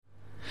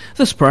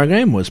This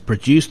program was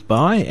produced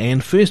by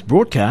and first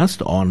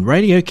broadcast on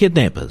Radio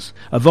Kidnappers,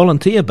 a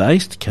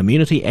volunteer-based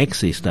community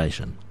access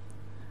station.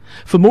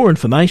 For more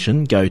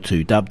information, go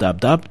to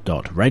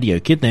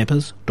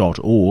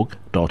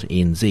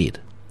www.radiokidnappers.org.nz.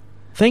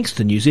 Thanks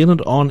to New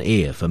Zealand On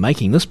Air for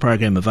making this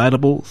program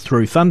available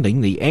through funding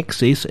the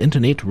Access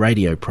Internet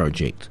Radio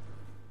project.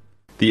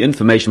 The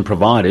information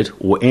provided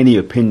or any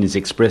opinions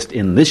expressed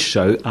in this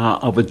show are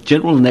of a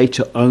general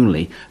nature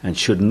only and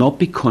should not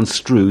be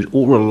construed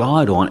or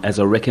relied on as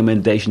a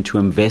recommendation to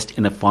invest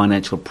in a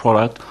financial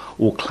product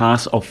or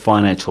class of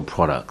financial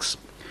products.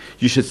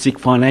 You should seek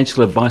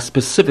financial advice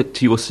specific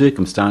to your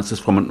circumstances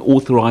from an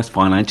authorised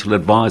financial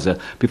advisor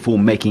before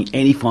making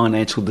any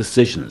financial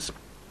decisions.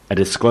 A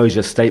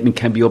disclosure statement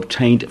can be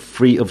obtained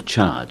free of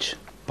charge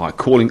by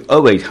calling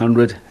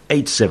 0800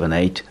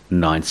 878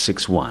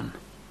 961.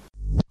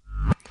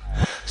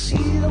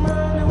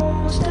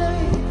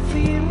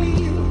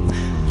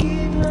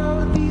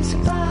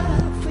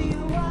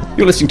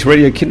 You're listening to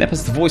Radio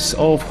Kidnappers, the voice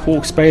of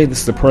Hawke's Bay.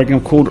 This is a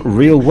program called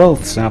Real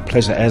Wealth. It's our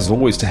pleasure, as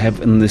always, to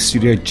have in the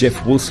studio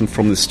Geoff Wilson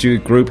from the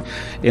Stewart Group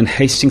in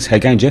Hastings. How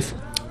you going, Geoff?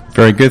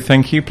 Very good,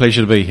 thank you.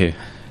 Pleasure to be here.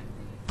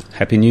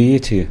 Happy New Year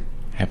to you.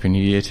 Happy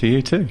New Year to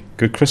you too.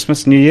 Good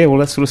Christmas, New Year, all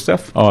that sort of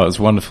stuff? Oh, it was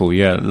wonderful,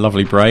 yeah.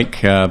 Lovely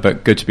break,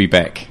 but good to be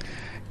back.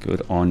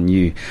 Good on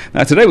you.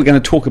 Now, today we're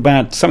going to talk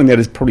about something that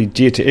is probably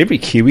dear to every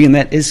Kiwi, and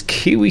that is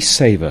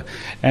KiwiSaver.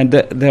 And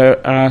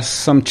there are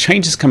some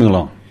changes coming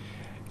along.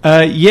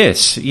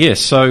 Yes.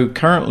 So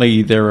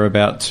currently there are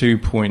about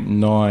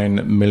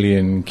 2.9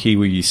 million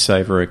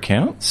KiwiSaver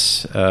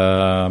accounts,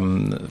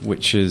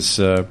 which is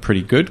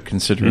pretty good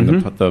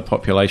considering the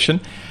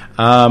population.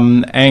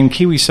 And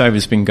KiwiSaver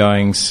has been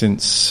going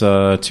since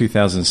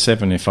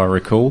 2007, if I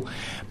recall.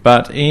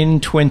 But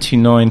in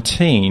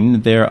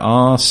 2019, there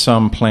are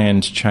some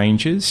planned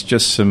changes,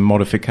 just some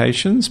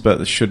modifications,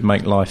 but it should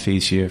make life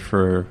easier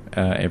for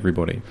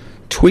everybody.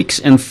 Tweaks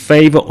in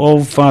favour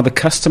of the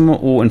customer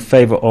or in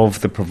favour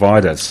of the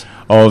providers?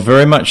 Oh,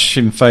 very much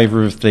in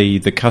favour of the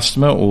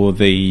customer or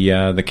the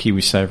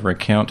KiwiSaver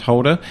account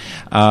holder.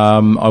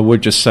 I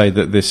would just say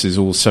that this is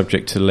all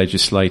subject to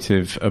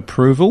legislative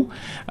approval.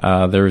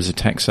 There is a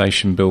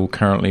taxation bill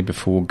currently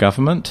before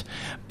government,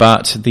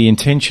 but the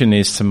intention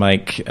is to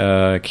make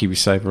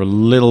KiwiSaver a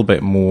little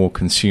bit more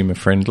consumer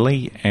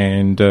friendly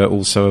and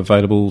also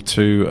available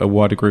to a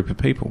wider group of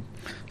people.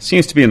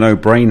 Seems to be a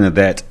no-brainer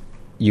that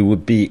you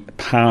would be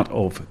part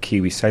of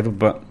KiwiSaver,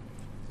 but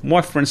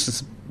why, for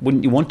instance,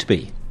 wouldn't you want to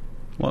be?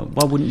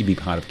 Why wouldn't you be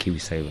part of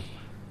KiwiSaver?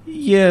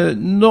 Yeah,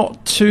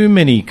 not too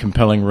many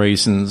compelling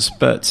reasons,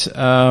 but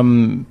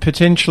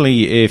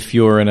potentially if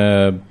you're in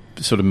a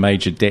sort of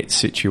major debt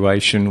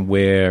situation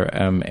where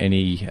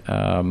any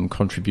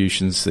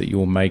contributions that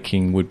you're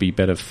making would be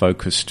better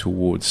focused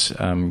towards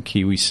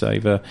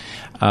KiwiSaver,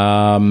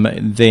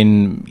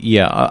 then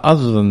yeah,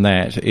 other than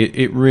that,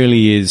 it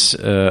really is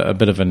a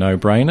bit of a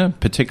no-brainer,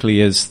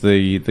 particularly as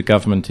the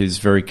government is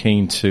very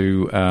keen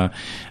to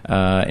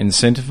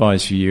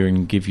incentivise you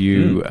and give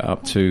you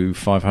up to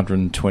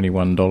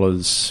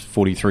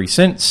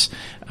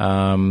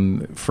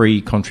 $521.43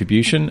 free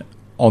contribution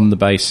on the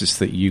basis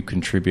that you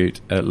contribute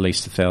at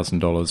least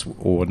 $1,000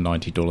 or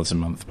 $90 a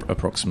month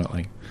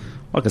approximately.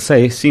 Like I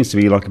say, it seems to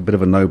be like a bit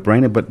of a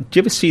no-brainer, but do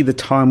you ever see the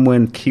time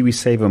when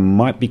KiwiSaver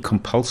might be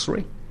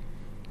compulsory?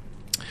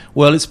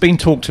 Well, it's been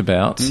talked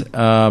about,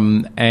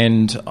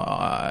 and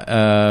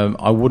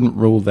I wouldn't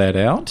rule that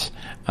out.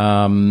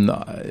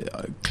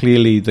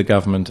 Clearly, the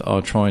government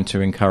are trying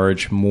to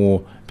encourage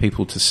more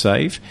people to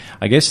save.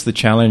 I guess the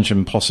challenge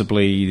and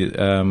possibly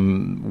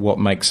what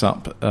makes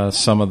up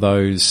some of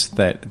those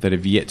that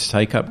have yet to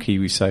take up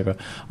KiwiSaver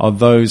are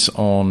those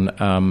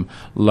on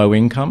low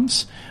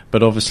incomes.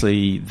 But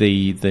obviously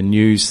the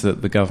news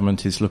that the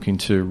government is looking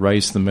to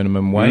raise the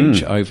minimum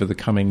wage over the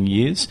coming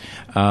years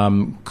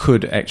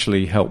could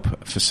actually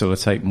help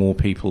facilitate more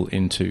people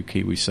into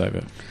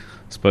KiwiSaver. I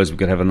suppose we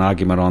could have an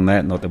argument on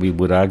that, not that we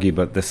would argue,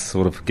 but this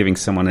sort of giving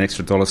someone an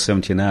extra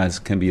 $1.70 an hour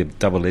can be a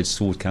double-edged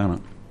sword, can't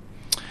it?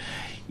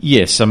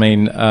 Yes, I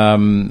mean,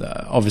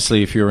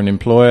 obviously if you're an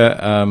employer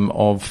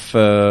of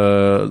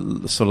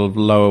sort of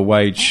lower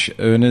wage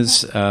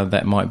earners,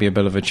 that might be a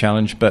bit of a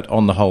challenge, but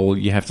on the whole,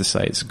 you have to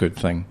say it's a good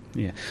thing.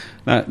 Yeah.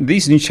 Now,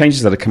 these new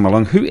changes that have come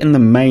along, who in the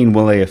main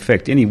will they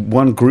affect? Any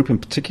one group in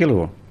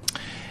particular?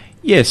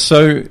 Yes,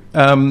 so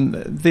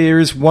there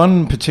is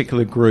one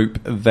particular group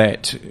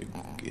that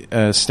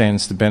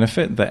stands to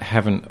benefit that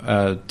haven't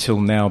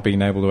till now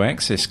been able to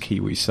access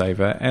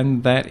KiwiSaver,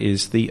 and that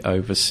is the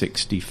over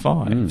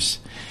 65s.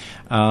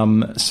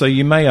 So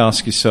you may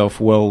ask yourself,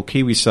 well,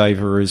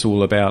 KiwiSaver is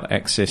all about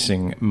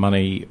accessing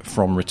money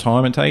from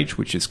retirement age,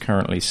 which is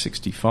currently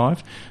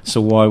 65.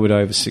 So why would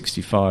over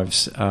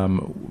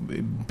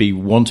 65s be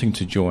wanting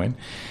to join?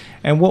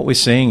 And what we're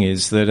seeing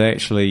is that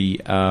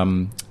actually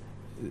a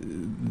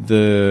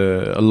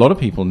lot of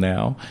people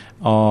now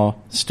are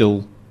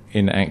still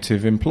in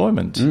active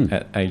employment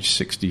at age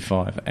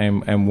 65,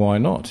 and why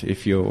not?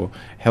 If you're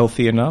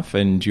healthy enough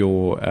and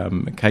you're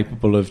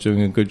capable of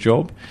doing a good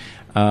job,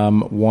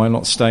 why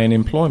not stay in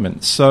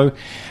employment? So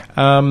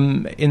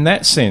in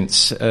that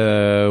sense,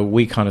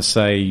 we kind of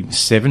say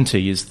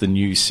 70 is the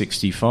new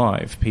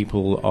 65.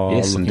 People are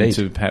looking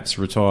to perhaps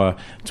retire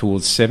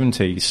towards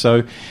 70.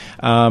 So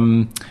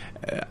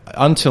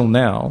until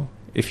now,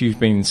 if you've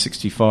been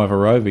 65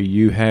 or over,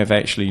 you have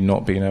actually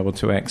not been able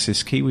to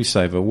access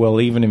KiwiSaver. Well,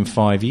 even in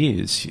 5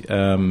 years,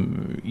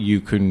 you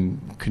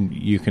can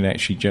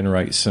actually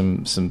generate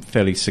some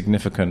fairly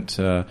significant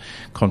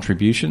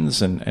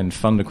contributions and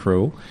fund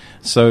accrual.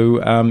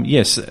 So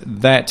yes,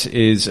 that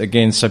is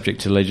again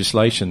subject to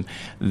legislation.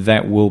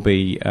 That will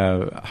be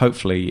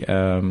hopefully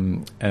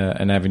an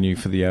avenue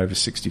for the over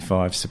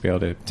 65s to be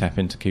able to tap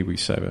into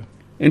KiwiSaver.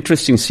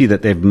 Interesting to see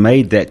that they've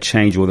made that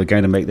change, or they're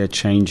going to make that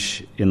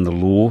change in the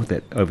law,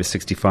 that over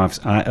 65s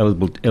are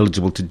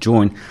eligible to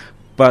join.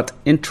 But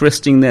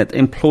interesting that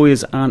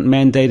employers aren't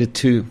mandated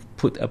to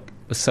put a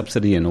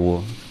subsidy in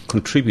or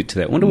contribute to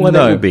that. I wonder why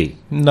that would be.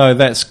 No,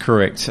 that's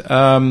correct.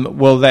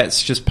 Well,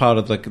 that's just part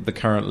of the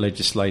current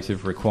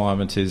legislative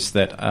requirement, is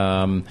that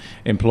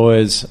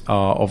employers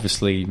are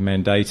obviously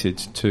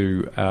mandated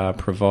to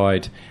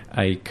provide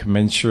a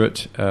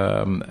commensurate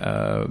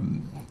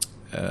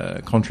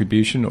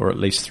contribution, or at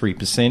least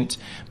 3%.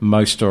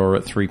 Most are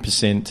at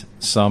 3%.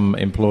 Some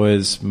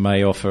employers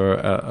may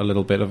offer a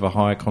little bit of a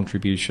higher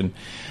contribution.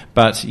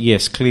 But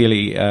yes,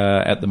 clearly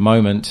at the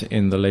moment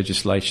in the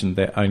legislation,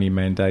 they're only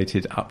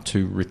mandated up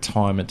to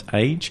retirement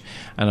age.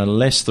 And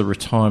unless the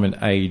retirement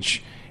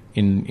age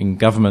in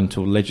government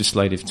or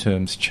legislative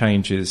terms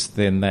changes,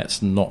 then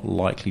that's not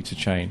likely to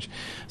change.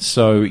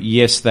 So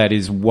yes, that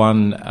is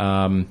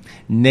one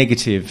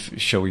negative,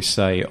 shall we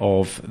say,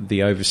 of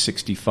the over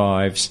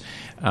 65s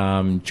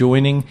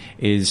joining,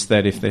 is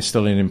that if they're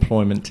still in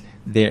employment,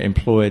 their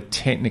employer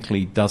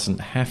technically doesn't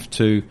have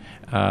to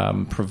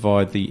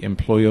provide the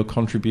employer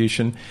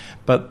contribution,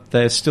 but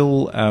they're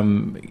still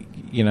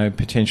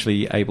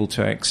potentially able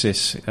to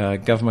access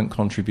government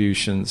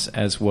contributions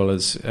as well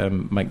as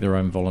make their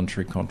own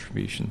voluntary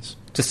contributions.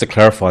 Just to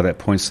clarify that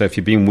point, so if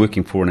you've been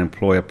working for an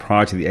employer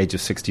prior to the age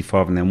of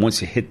 65, and then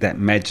once you hit that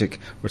magic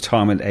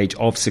retirement age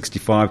of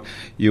 65,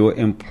 your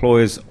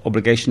employer's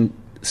obligation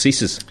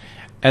ceases.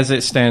 As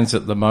it stands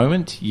at the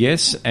moment,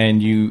 yes,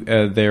 and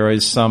there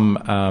is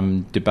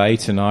some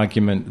debate and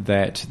argument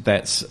that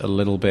that's a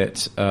little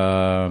bit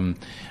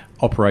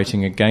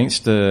operating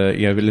against a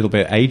little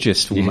bit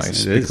ageist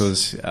almost, yes,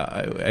 because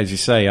as you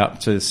say,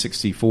 up to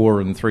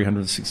 64 and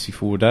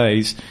 364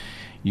 days,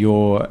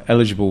 you're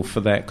eligible for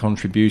that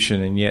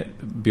contribution, and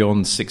yet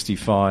beyond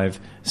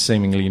 65,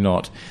 seemingly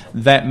not.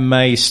 That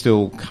may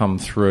still come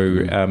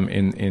through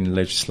in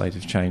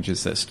legislative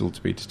changes. That's still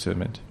to be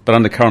determined. But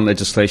under current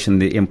legislation,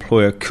 the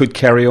employer could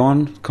carry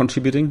on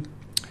contributing?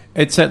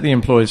 It's at the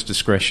employer's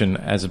discretion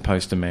as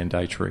opposed to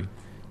mandatory.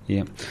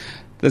 Yeah.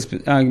 There's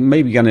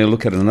maybe going to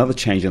look at another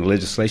change in the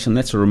legislation.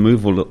 That's a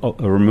removal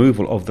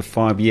of the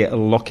 5-year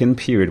lock-in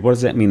period. What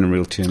does that mean in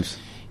real terms?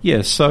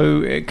 Yeah,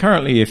 so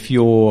currently if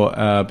you're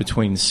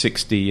between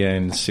 60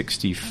 and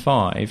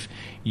 65,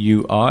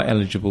 you are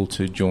eligible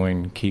to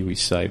join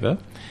KiwiSaver,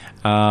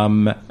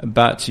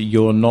 but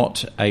you're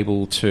not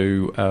able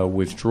to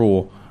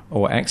withdraw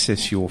or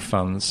access your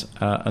funds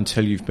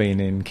until you've been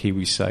in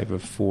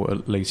KiwiSaver for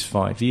at least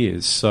 5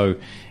 years. So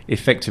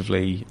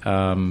effectively,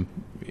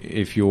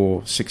 if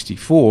you're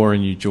 64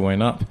 and you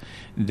join up,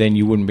 then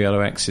you wouldn't be able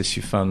to access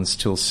your funds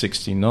till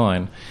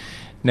 69.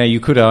 Now,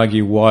 you could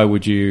argue, why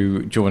would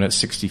you join at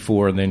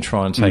 64 and then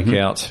try and take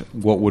out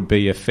what would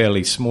be a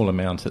fairly small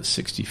amount at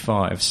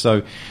 65?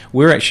 So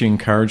we're actually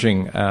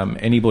encouraging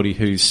anybody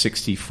who's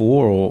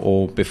 64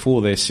 or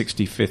before their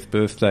 65th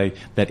birthday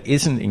that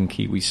isn't in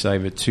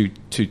KiwiSaver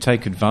to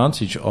take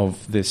advantage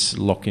of this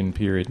lock-in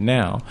period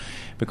now,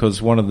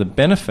 because one of the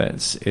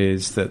benefits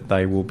is that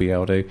they will be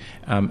able to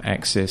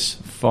access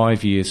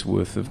 5 years'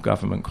 worth of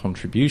government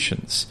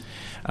contributions.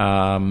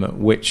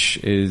 Which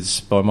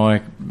is, by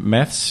my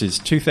maths, is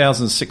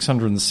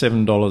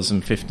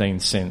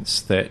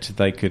 $2,607.15 that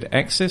they could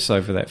access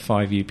over that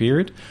 5-year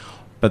period,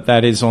 but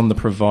that is on the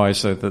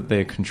proviso that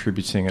they're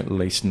contributing at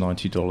least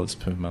 $90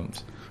 per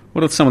month.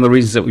 What are some of the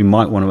reasons that we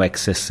might want to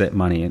access that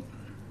money?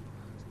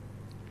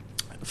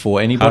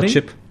 For anybody?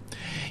 Hardship?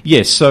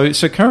 Yes, so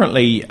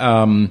currently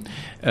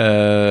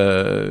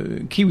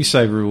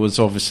KiwiSaver was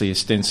obviously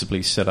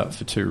ostensibly set up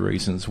for two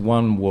reasons.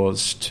 One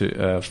was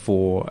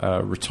for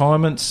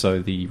retirement, so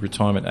the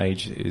retirement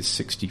age is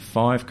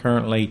 65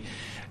 currently,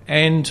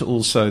 and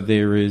also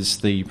there is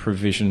the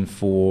provision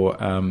for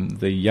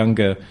the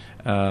younger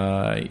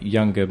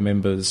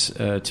members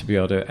to be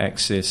able to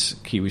access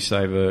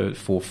KiwiSaver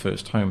for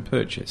first home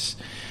purchase.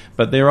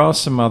 But there are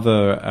some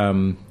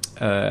other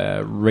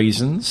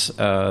reasons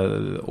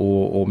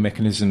or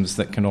mechanisms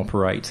that can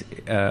operate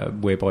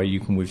whereby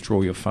you can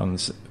withdraw your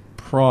funds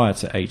prior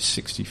to age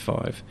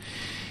 65.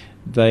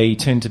 They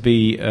tend to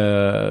be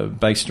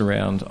based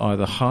around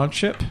either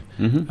hardship,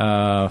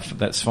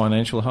 that's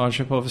financial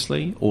hardship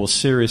obviously, or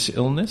serious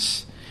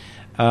illness,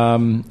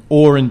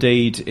 or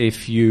indeed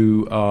if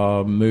you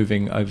are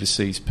moving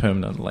overseas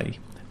permanently.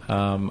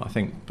 I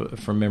think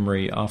from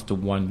memory, after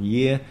 1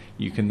 year,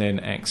 you can then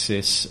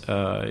access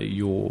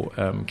your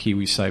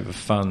KiwiSaver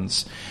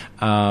funds,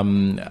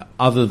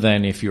 other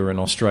than if you're in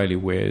Australia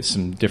where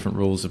some different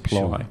rules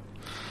apply. Sure.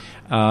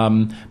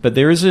 But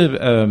there is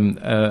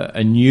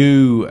a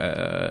new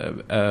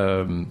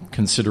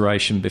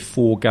consideration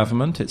before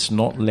government. It's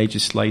not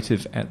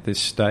legislative at this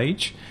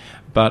stage,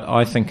 but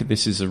I think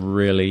this is a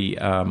really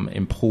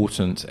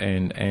important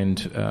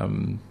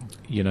and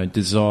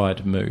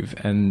desired move.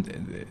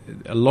 And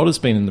a lot has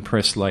been in the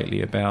press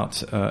lately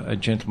about a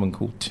gentleman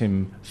called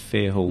Tim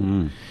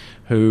Fairhall,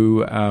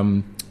 who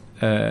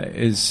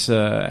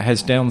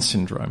has Down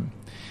syndrome.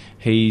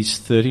 He's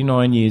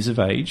 39 years of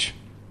age,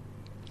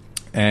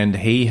 and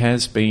he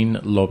has been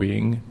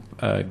lobbying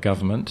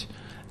government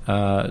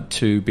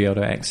to be able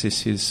to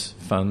access his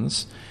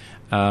funds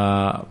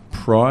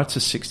prior to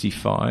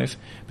 65,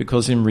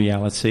 because in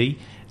reality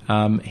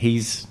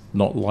he's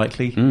not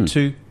likely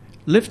to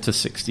live to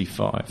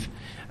 65,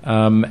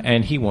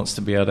 and he wants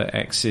to be able to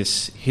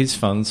access his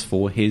funds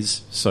for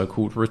his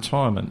so-called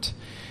retirement.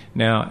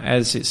 Now,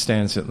 as it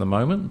stands at the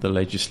moment, the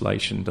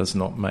legislation does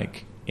not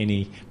make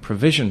any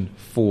provision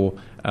for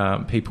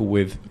people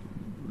with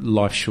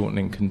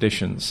life-shortening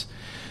conditions.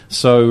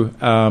 So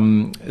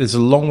there's a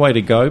long way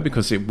to go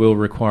because it will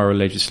require a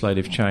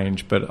legislative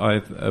change, but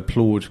I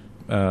applaud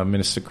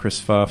Minister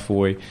Chris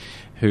Farfoy,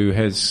 who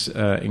has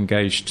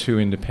engaged 2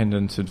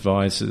 independent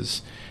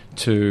advisors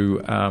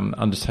to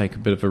undertake a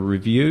bit of a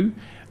review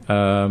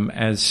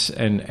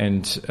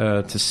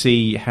to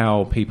see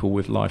how people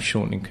with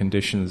life-shortening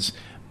conditions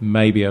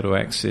may be able to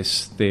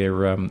access their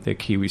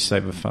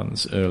KiwiSaver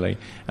funds early.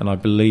 And I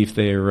believe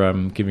they're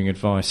giving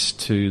advice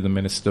to the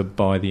Minister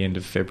by the end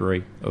of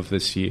February of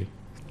this year.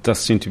 Does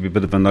seem to be a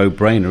bit of a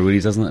no-brainer, really,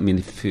 doesn't it? I mean,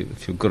 if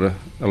you've got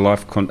a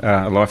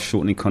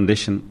life-shortening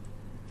condition,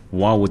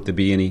 why would there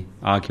be any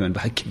argument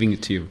about giving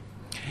it to you?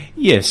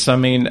 Yes, I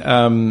mean,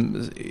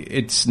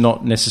 it's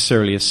not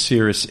necessarily a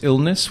serious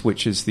illness,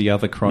 which is the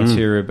other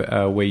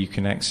criteria where you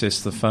can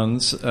access the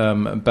funds.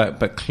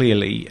 But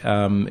clearly,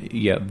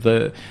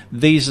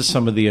 these are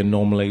some of the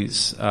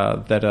anomalies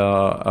that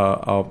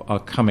are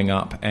coming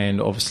up,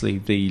 and obviously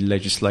the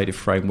legislative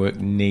framework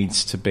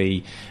needs to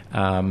be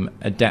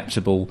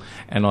adaptable.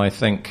 And I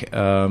think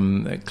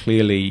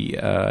clearly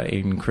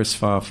in Chris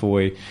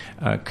Farfoy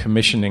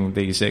commissioning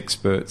these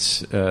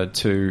experts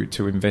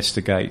to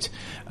investigate,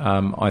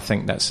 I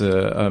think that's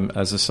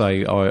as I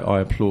say,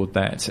 I applaud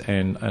that,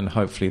 and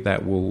hopefully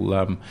that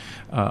will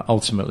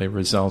ultimately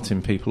result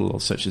in people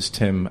such as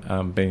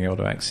Tim being able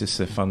to access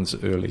their funds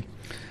early.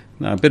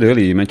 Now, a bit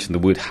earlier you mentioned the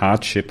word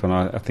hardship, and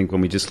I think when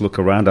we just look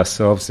around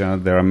ourselves,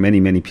 there are many,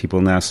 many people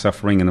now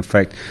suffering, and in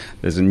fact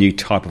there's a new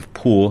type of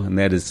poor, and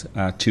that is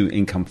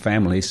 2-income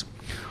families.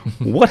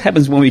 What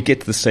happens when we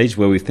get to the stage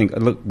where we think,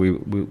 look, we're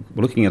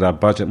looking at our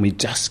budget and we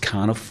just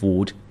can't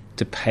afford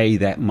to pay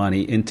that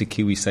money into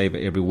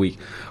KiwiSaver every week?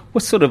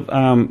 What sort of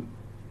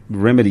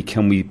remedy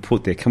can we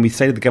put there? Can we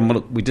say to the government,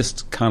 look, we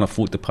just can't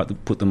afford to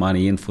put the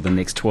money in for the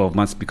next 12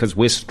 months because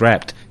we're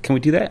strapped? Can we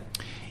do that?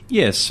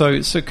 Yes,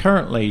 so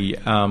currently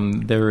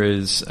there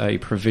is a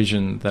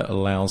provision that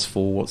allows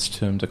for what's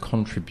termed a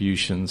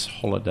contributions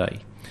holiday.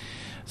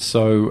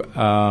 So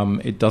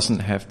it doesn't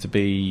have to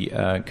be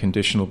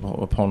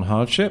conditional upon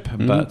hardship,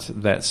 but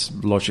that's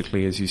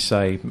logically, as you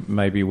say,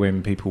 maybe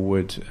when people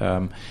would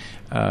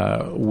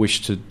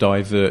wish to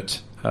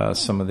divert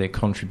some of their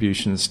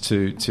contributions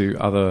to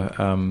other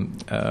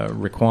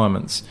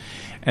requirements.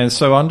 And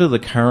so under the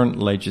current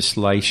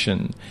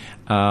legislation,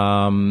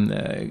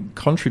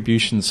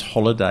 contributions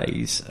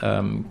holidays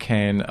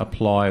can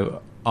apply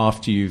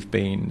after you've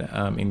been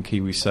in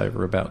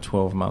KiwiSaver about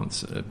 12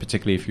 months,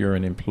 particularly if you're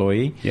an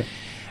employee. Yeah.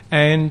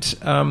 And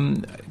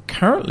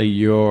currently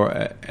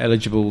you're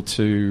eligible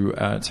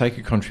to take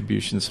a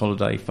contributions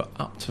holiday for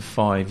up to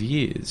 5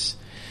 years.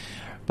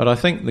 But I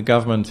think the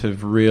government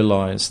have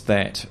realised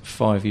that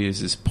 5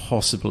 years is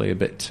possibly a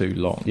bit too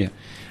long. Yeah.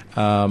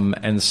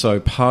 And so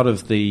part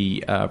of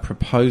the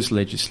proposed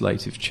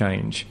legislative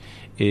change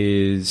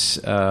is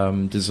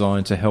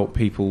designed to help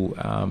people,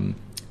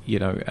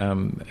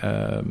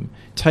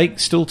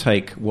 still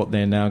take what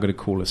they're now going to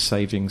call a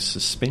savings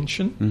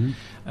suspension,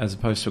 as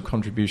opposed to a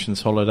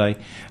contributions holiday,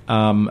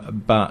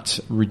 but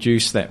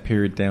reduce that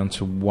period down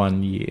to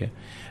 1 year,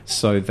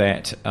 so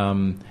that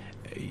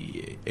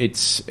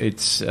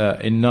it's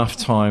enough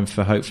time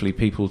for hopefully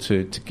people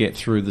to get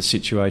through the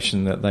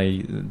situation that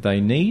they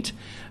need,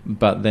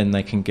 but then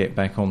they can get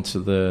back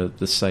onto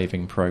the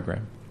saving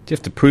program. Do you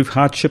have to prove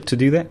hardship to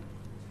do that?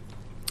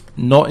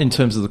 Not in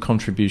terms of the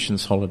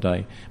contributions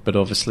holiday, but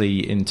obviously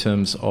in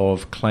terms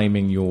of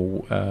claiming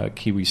your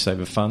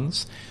KiwiSaver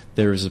funds,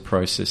 there is a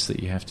process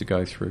that you have to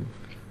go through.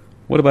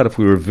 What about if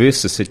we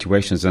reverse the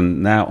situations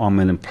and now I'm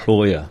an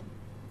employer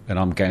and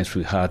I'm going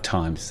through hard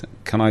times?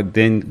 Can I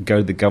then go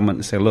to the government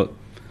and say, look,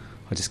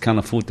 I just can't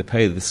afford to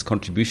pay this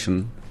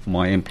contribution for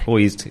my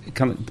employees?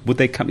 Would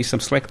they cut me some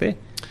slack there?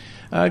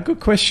 Good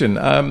question.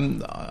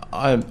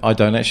 I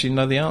don't actually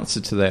know the answer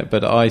to that,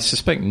 but I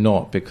suspect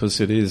not, because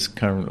it is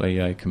currently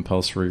a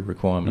compulsory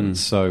requirement.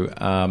 So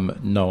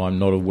no, I'm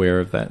not aware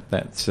of that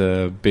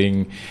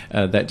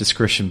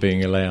discretion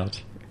being allowed.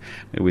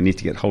 We need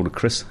to get hold of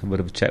Chris, a bit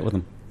of a chat with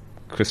him.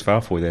 Chris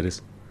Farfoy, that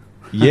is.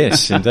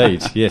 Yes,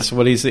 indeed. Yes.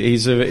 Well, he's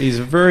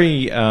a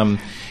very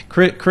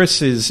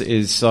Chris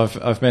is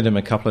I've met him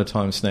a couple of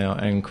times now,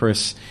 and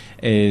Chris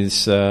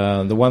is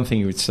the one thing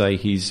you would say,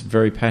 he's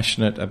very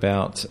passionate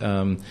about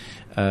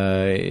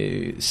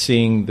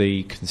seeing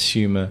the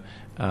consumer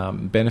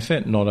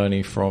benefit, not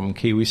only from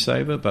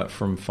KiwiSaver but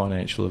from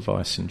financial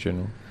advice in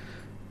general.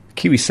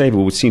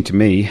 KiwiSaver would seem to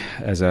me,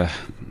 as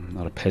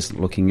not a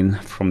peasant looking in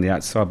from the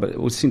outside, but it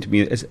would seem to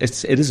me it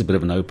is a bit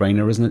of a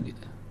no-brainer, isn't it?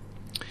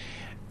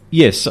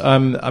 Yes, I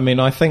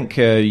mean, I think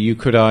you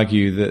could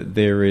argue that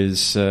there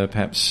is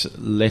perhaps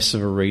less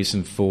of a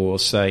reason for,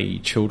 say,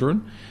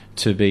 children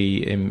to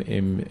be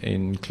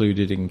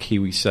included in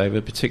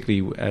KiwiSaver,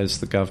 particularly as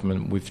the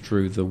government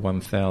withdrew the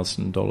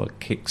 $1,000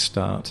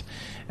 kickstart.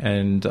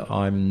 And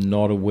I'm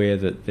not aware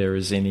that there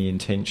is any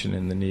intention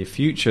in the near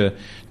future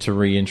to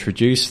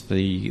reintroduce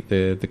the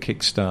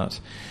kickstart.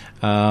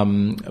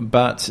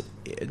 But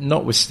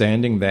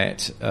notwithstanding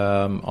that,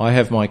 I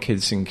have my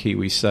kids in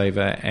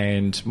KiwiSaver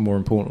and, more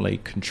importantly,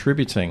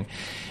 contributing.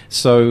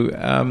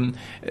 So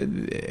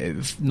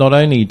not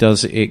only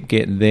does it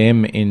get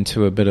them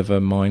into a bit of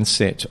a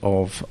mindset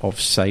of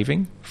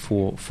saving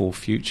for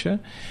future,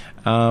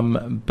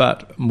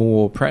 but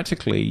more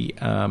practically,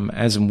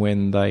 as and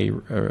when they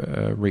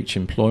reach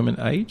employment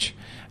age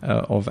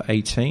of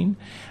 18,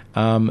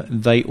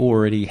 they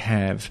already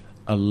have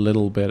a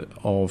little bit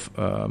of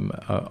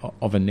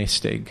a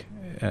nest egg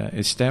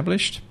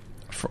established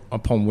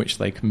upon which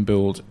they can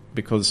build,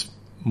 because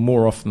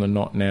more often than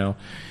not now,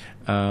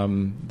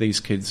 these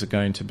kids are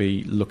going to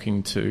be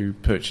looking to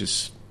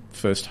purchase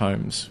first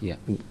homes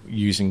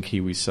using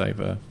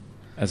KiwiSaver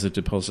as a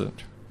deposit.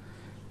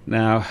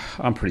 Now,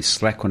 I'm pretty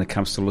slack when it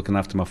comes to looking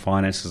after my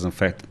finances. In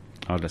fact,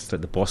 I'll just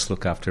let the boss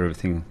look after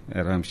everything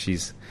at home.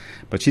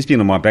 But she's been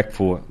on my back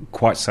for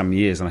quite some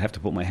years, and I have to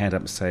put my hand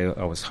up and say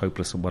I was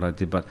hopeless at what I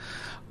did. But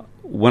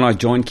when I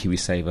joined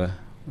KiwiSaver,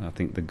 I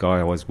think the guy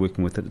I was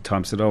working with at the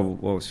time said, "Oh,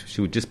 well,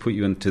 she would just put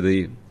you into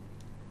the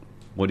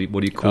what do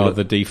you call it?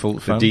 The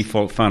default fund." The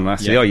default fund. And I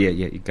said, "Oh yeah,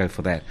 you go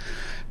for that."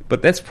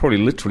 But that's probably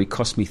literally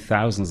cost me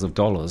thousands of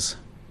dollars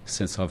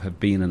since I have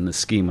been in the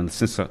scheme, and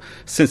since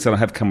I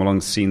have come along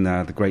and seen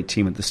the great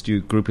team at the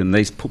Stu Group, and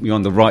they've put me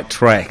on the right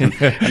track, and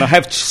I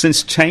have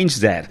since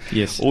changed that.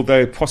 Yes.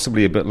 Although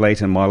possibly a bit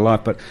late in my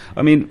life, but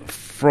I mean,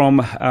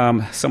 from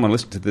someone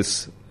listening to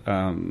this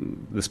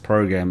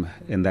program,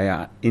 and they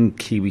are in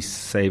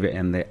KiwiSaver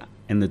and they're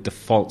in the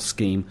default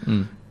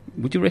scheme.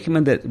 Would you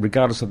recommend that,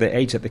 regardless of their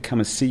age, that they come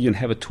and see you and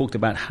have it talked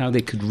about how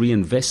they could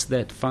reinvest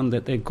that fund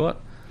that they've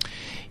got?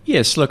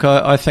 Yes, look,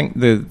 I think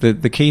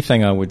the key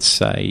thing I would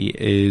say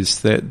is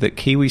that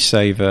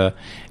KiwiSaver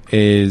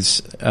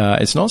is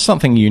it's not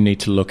something you need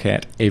to look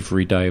at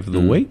every day of the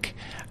week,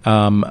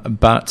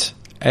 but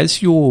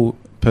as your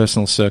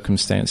personal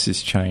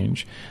circumstances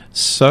change,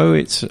 so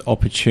it's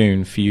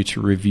opportune for you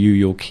to review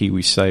your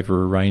KiwiSaver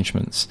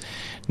arrangements.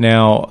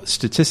 Now,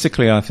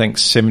 statistically, I think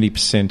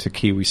 70% of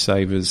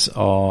KiwiSavers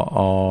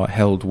are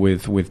held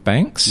with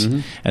banks,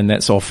 and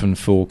that's often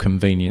for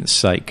convenience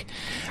sake.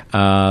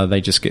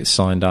 They just get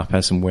signed up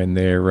as and when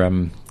they're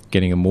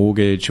getting a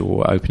mortgage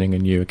or opening a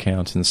new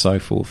account and so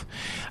forth.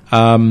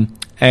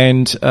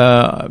 And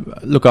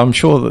look, I'm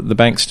sure that the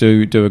banks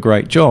do a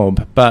great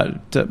job,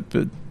 but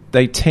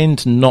they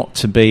tend not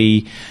to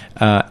be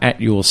at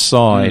your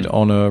side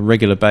on a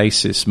regular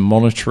basis,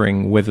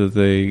 monitoring whether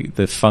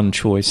the fund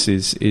choice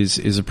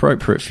is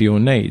appropriate for your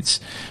needs.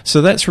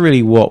 So that's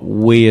really what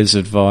we as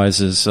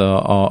advisors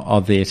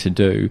are there to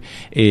do,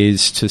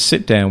 is to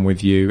sit down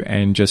with you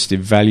and just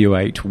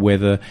evaluate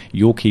whether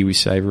your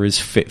KiwiSaver is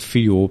fit for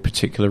your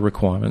particular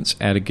requirements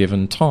at a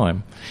given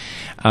time.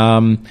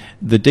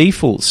 The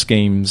default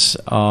schemes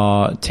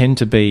tend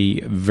to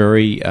be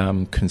very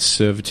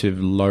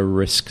conservative,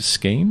 low-risk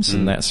schemes,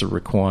 and that's a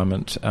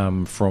requirement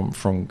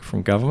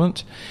from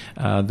government,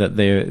 that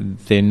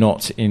they're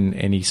not in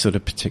any sort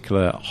of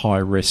particular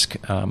high-risk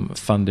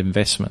fund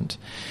investment.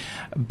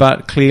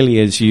 But clearly,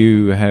 as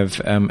you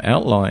have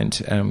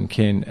outlined,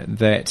 Ken,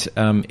 that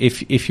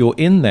if you're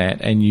in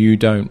that and you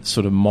don't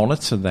sort of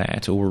monitor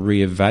that or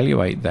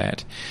reevaluate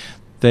that,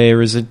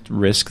 there is a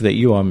risk that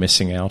you are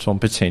missing out on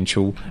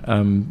potential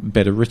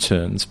better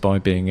returns by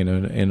being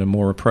in a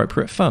more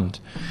appropriate fund.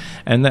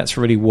 And that's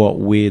really what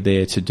we're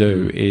there to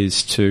do,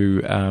 is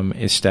to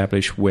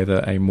establish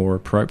whether a more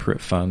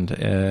appropriate fund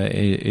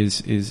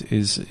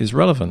is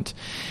relevant.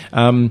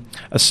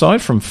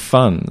 Aside from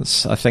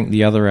funds, I think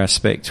the other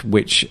aspect,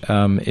 which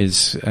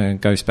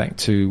goes back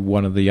to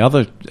one of the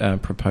other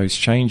proposed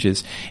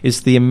changes,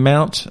 is the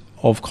amount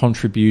of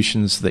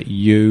contributions that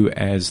you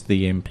as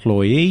the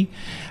employee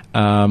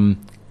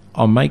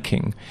are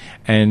making.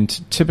 And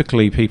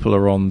typically people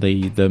are on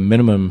the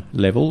minimum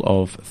level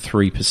of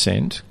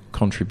 3%,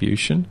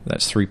 contribution.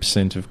 That's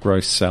 3% of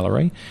gross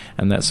salary,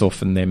 and that's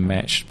often then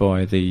matched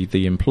by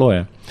the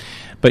employer.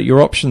 But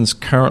your options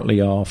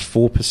currently are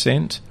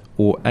 4%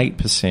 or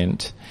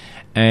 8%.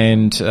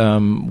 And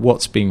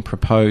what's being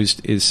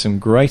proposed is some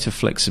greater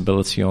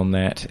flexibility on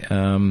that,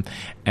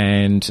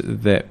 and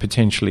that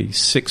potentially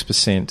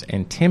 6%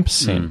 and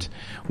 10%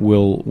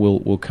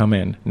 will come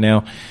in.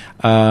 Now,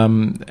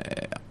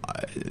 that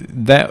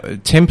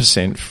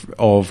 10%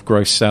 of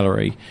gross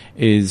salary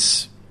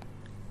is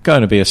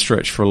going to be a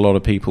stretch for a lot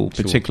of people,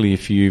 particularly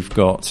if you've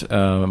got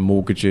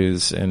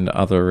mortgages and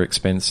other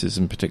expenses,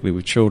 and particularly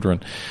with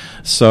children.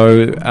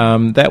 So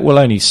that will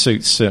only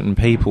suit certain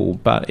people.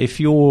 But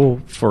if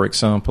you're, for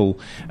example,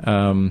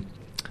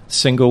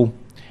 single,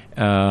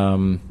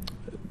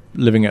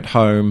 living at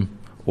home,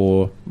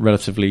 or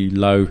relatively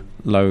low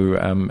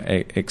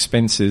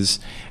expenses,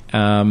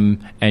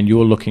 and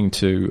you're looking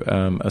to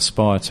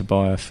aspire to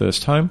buy a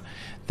first home,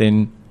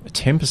 then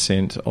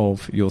 10%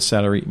 of your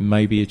salary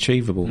may be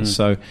achievable.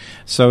 So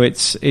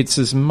it's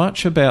as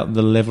much about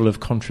the level of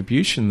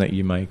contribution that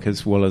you make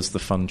as well as the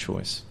fund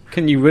choice.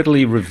 Can you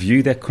readily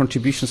review that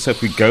contribution? So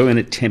if we go in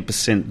at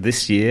 10%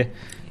 this year,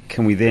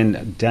 can we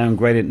then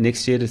downgrade it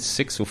next year to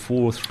 6 or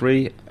 4 or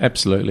 3?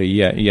 Absolutely,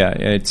 yeah.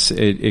 It's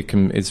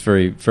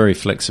very, very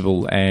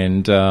flexible,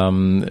 and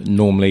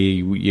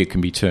normally it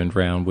can be turned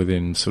around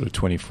within sort of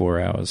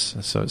 24 hours.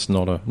 So it's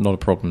not a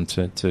problem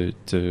to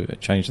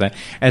change that.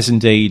 As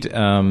indeed,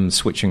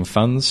 switching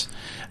funds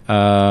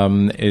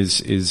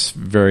is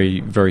very,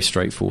 very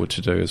straightforward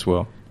to do as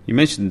well. You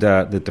mentioned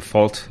the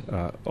default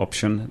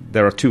option.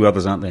 There are 2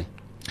 others, aren't there?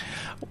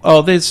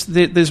 Oh,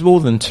 there's more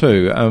than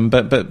 2,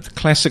 but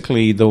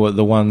classically the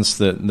ones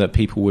that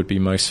people would be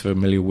most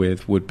familiar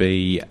with would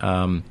be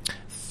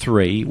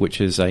 3,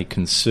 which is a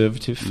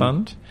conservative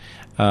fund.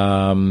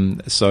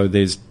 So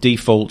there's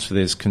default,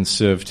 there's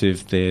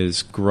conservative,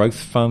 there's growth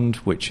fund,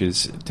 which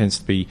tends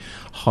to be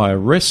higher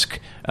risk,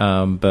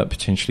 but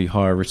potentially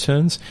higher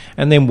returns,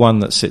 and then one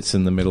that sits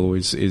in the middle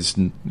is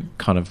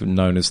kind of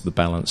known as the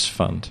balanced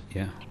fund.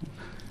 Yeah.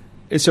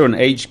 Is there an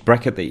age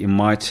bracket that you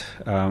might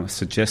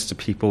suggest to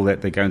people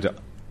that they're going to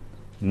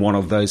one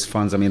of those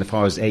funds? I mean, if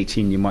I was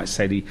 18, you might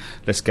say,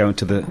 let's go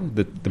into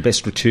the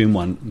best return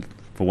one,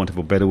 for want of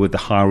a better word, the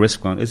higher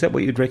risk one. Is that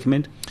what you'd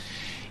recommend?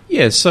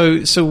 Yeah,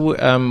 so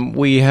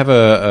we have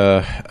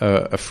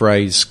a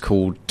phrase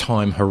called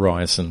time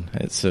horizon.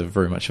 It's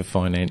very much a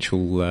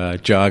financial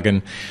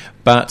jargon,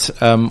 but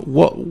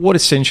what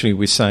essentially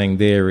we're saying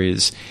there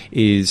is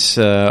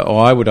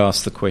I would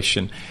ask the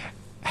question: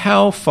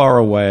 how far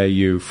away are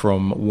you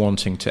from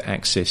wanting to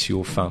access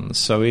your funds?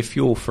 So if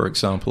you're, for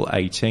example,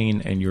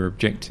 18 and your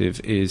objective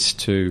is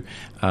to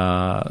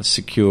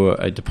secure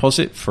a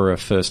deposit for a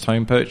first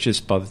home purchase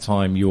by the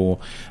time you're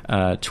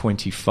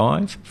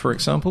 25, for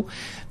example,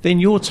 then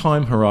your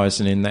time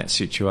horizon in that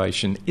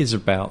situation is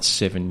about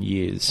 7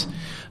 years.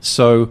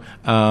 So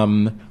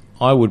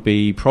I would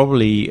be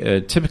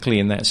probably, typically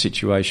in that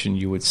situation,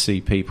 you would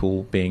see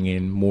people being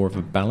in more of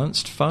a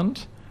balanced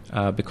fund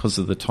because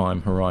of the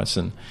time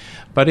horizon.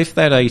 But if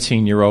that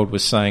 18-year-old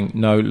was saying,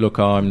 no, look,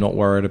 I'm not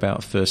worried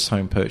about first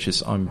home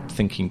purchase, I'm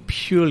thinking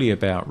purely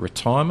about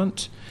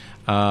retirement,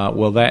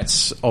 well,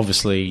 that's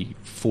obviously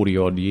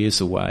 40-odd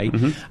years away,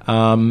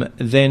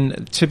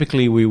 then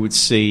typically we would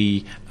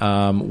see,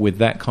 with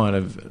that kind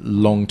of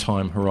long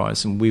time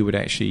horizon, we would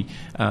actually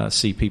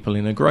see people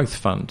in a growth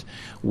fund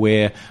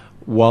where,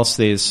 whilst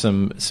there's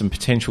some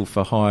potential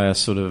for higher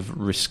sort of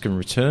risk and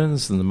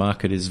returns, and the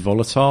market is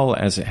volatile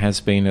as it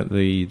has been at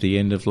the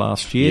end of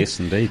last year. Yes,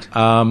 indeed.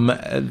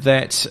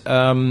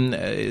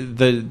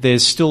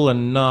 There's still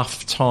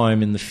enough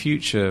time in the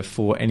future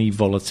for any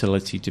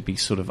volatility to be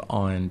sort of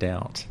ironed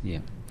out.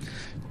 Yeah.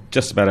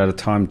 Just about out of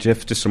time,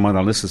 Geoff. Just remind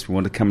our listeners, we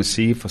want to come and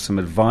see you for some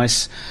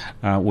advice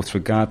with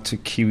regard to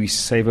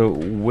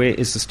KiwiSaver. Where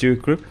is the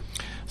Stewart Group?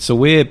 So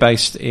we're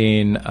based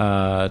in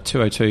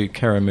 202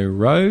 Karamu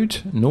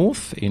Road,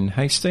 North in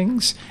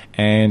Hastings,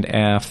 and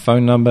our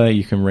phone number,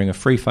 you can ring a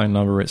free phone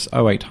number, it's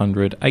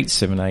 0800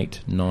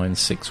 878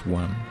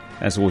 961.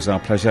 As always, our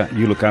pleasure.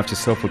 You look after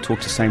yourself. We'll talk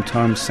to the same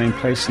time, same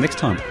place next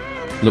time.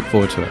 Look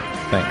forward to it.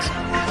 Thanks.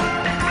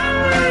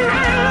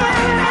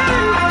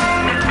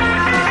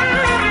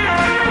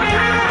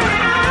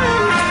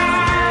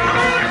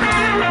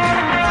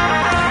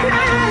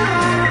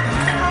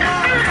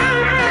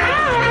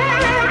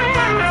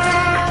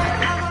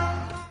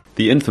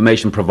 The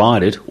information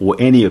provided or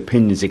any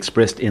opinions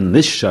expressed in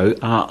this show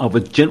are of a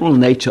general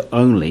nature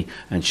only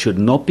and should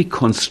not be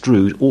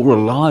construed or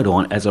relied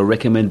on as a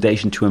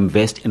recommendation to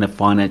invest in a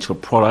financial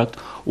product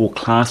or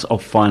class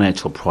of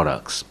financial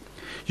products.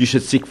 You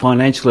should seek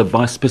financial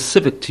advice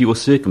specific to your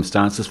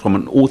circumstances from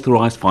an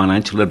authorized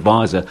financial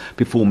advisor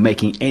before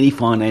making any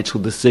financial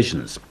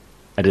decisions.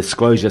 A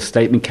disclosure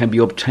statement can be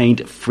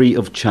obtained free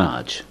of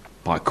charge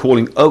by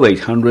calling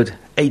 0800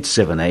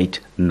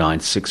 878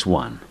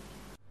 961.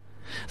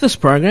 This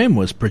program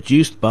was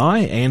produced by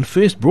and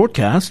first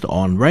broadcast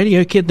on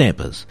Radio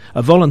Kidnappers,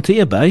 a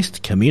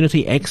volunteer-based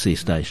community access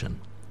station.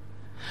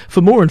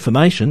 For more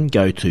information,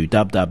 go to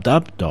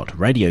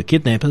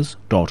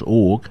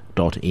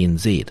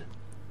www.radiokidnappers.org.nz.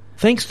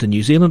 Thanks to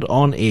New Zealand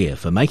On Air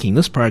for making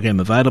this program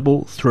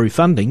available through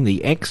funding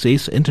the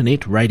Access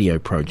Internet Radio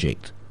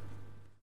project.